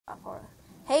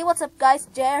Hey, what's up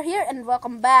guys, Jer here and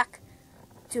welcome back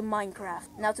to Minecraft.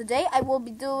 Now today I will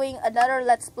be doing another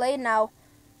let's play. Now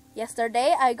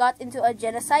yesterday I got into a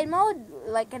genocide mode,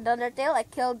 like in Undertale. I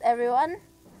killed everyone.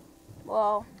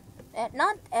 Well,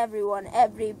 not everyone,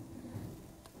 every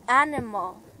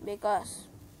animal, because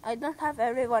I don't have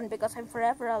everyone because I'm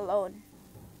forever alone.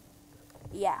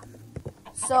 Yeah.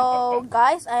 So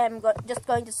guys, I am just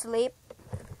going to sleep.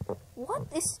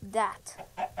 What is that?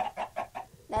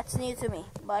 That's new to me.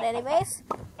 But anyways,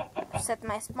 set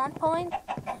my spawn point,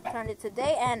 turn it to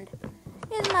day, and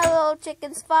is my little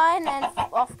chicken's fine? And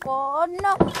of course,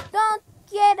 no, don't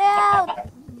get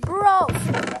out, bros,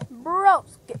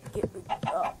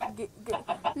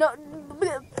 no,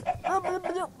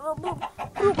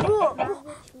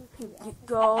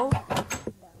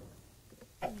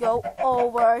 go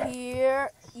over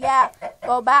here. Yeah,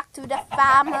 go back to the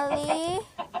family.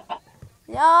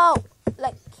 No,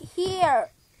 like here.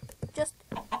 Just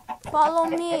follow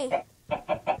me.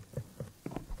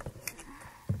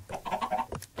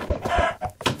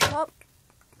 Nope.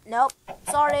 Nope.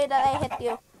 Sorry that I hit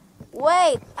you.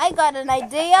 Wait, I got an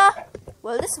idea.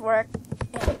 Will this work?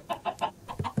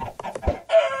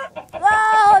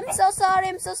 Oh, I'm so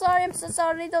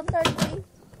sorry. Don't hurt me.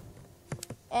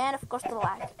 And of course the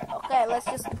lag. Okay, let's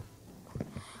just...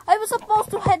 I was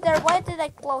supposed to head there. Why did I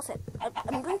close it?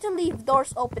 I'm going to leave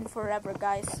doors open forever,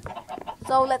 guys.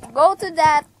 So let's go to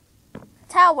that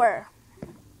tower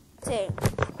thing.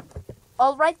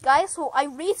 Alright guys, so I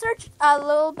researched a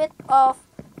little bit of,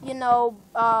 you know,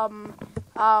 the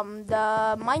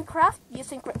Minecraft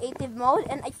using creative mode,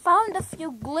 and I found a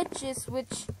few glitches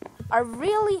which are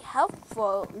really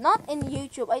helpful. Not in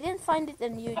YouTube. I didn't find it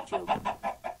in YouTube,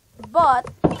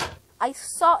 but I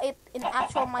saw it in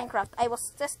actual Minecraft. I was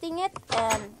testing it,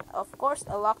 and of course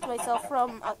I locked myself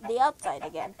from the outside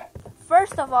again.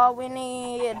 First of all, we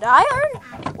need iron.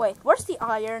 Wait, where's the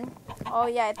iron? Oh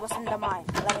yeah, it was in the mine.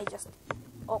 Let me just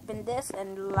open this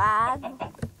and lag.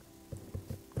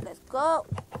 Let's go.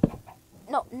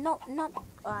 No, not.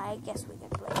 I guess we can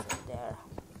place it there.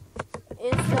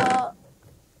 Is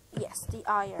yes, the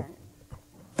iron.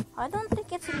 I don't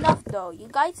think it's enough though. You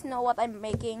guys know what I'm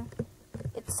making?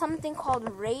 It's something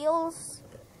called rails,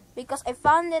 because I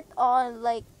found it on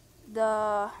like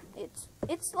the.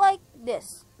 It's like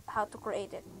this. How to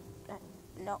create it?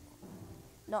 No.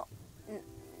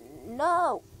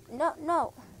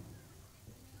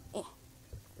 Eh.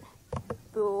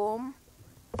 Boom.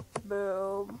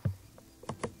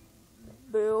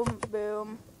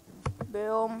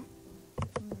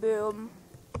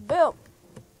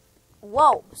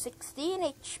 Whoa, 16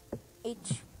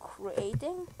 each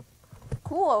creating.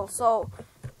 Cool. So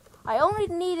I only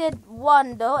needed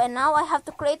one though, and now I have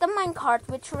to create a minecart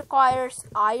which requires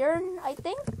iron, I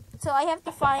think. So I have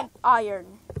to find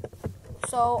iron.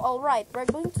 So alright, we're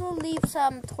going to leave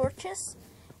some torches.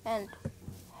 And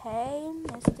hey,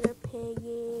 Mr.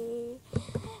 Piggy.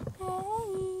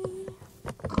 Hey.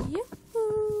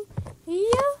 Yoo-hoo.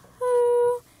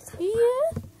 Yoo-hoo.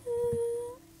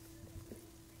 Yoo-hoo.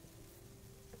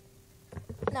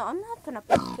 No, I'm not gonna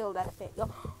kill that pig.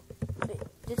 Oh.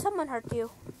 Did someone hurt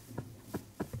you?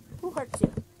 Who hurt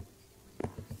you?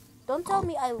 Don't tell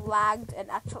me I lagged and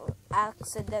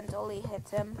accidentally hit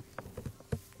him.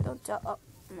 Don't tell. Oh,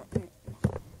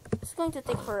 it's going to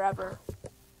take forever.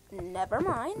 Never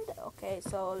mind. Okay,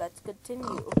 so let's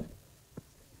continue.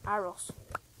 Arrows.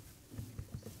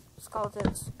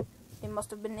 Skeletons. They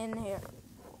must have been in here.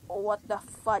 Oh, what the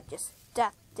fudge is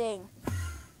that thing?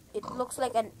 It looks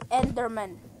like an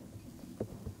Enderman.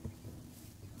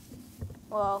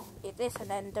 Well, it is an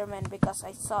Enderman because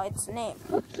I saw its name.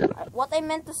 What I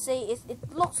meant to say is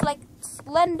it looks like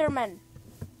Slenderman.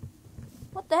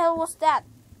 What the hell was that?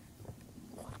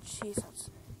 Oh, Jesus.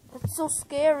 That's so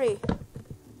scary.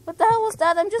 What the hell was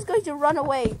that? I'm just going to run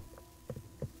away.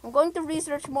 I'm going to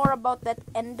research more about that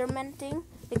Enderman thing,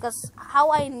 because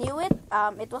how I knew it,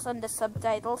 it was on the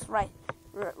subtitles right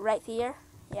here.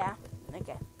 Yeah,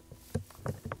 okay.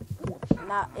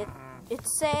 Now it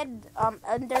said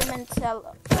Enderman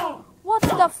cell. What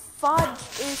the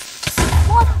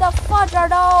fudge are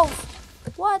those?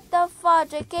 What the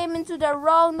fudge? I came into the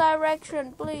wrong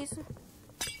direction, please.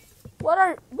 What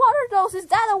are those? Is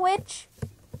that a witch?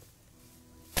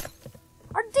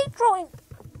 Are they throwing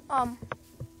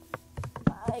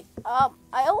I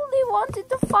only wanted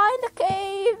to find a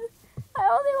cave.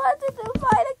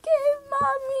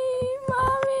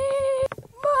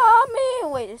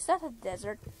 Mommy. Wait, is that a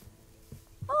desert?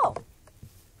 Oh.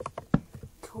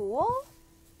 Cool.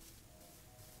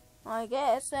 I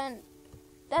guess, and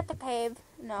that's a cave.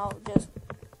 No, just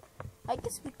I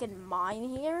guess we can mine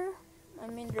here. I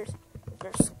mean,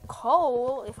 there's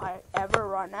coal. If I ever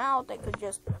run out, I could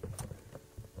just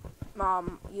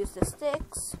use the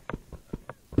sticks.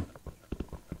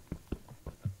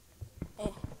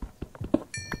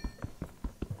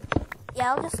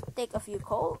 Yeah, I'll just take a few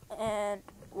coal and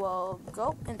we'll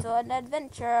go into an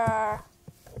adventure.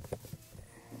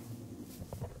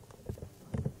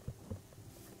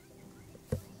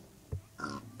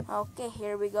 Okay,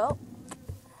 here we go.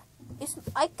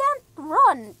 I can't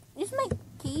run. Is my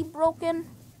key broken?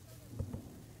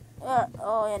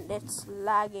 Oh, and it's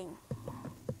lagging.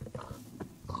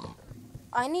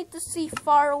 I need to see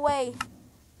far away.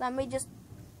 Let me just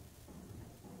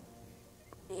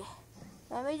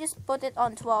put it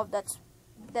on 12.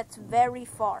 That's very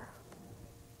far.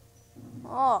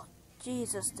 Oh,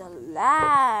 Jesus, the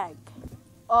lag.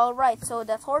 Alright, so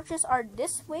the torches are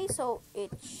this way, so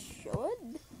it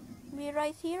should be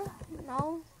right here.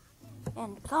 No?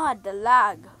 And God, the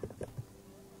lag.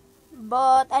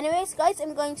 But anyways, guys,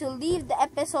 I'm going to leave the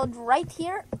episode right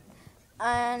here.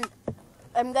 And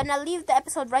I'm gonna leave the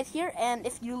episode right here. And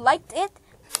if you liked it,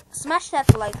 smash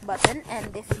that like button.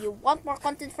 And if you want more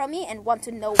content from me and want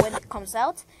to know when it comes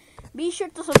out, be sure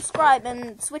to subscribe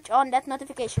and switch on that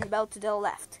notification bell to the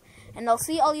left. And I'll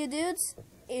see all you dudes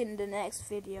in the next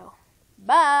video.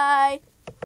 Bye!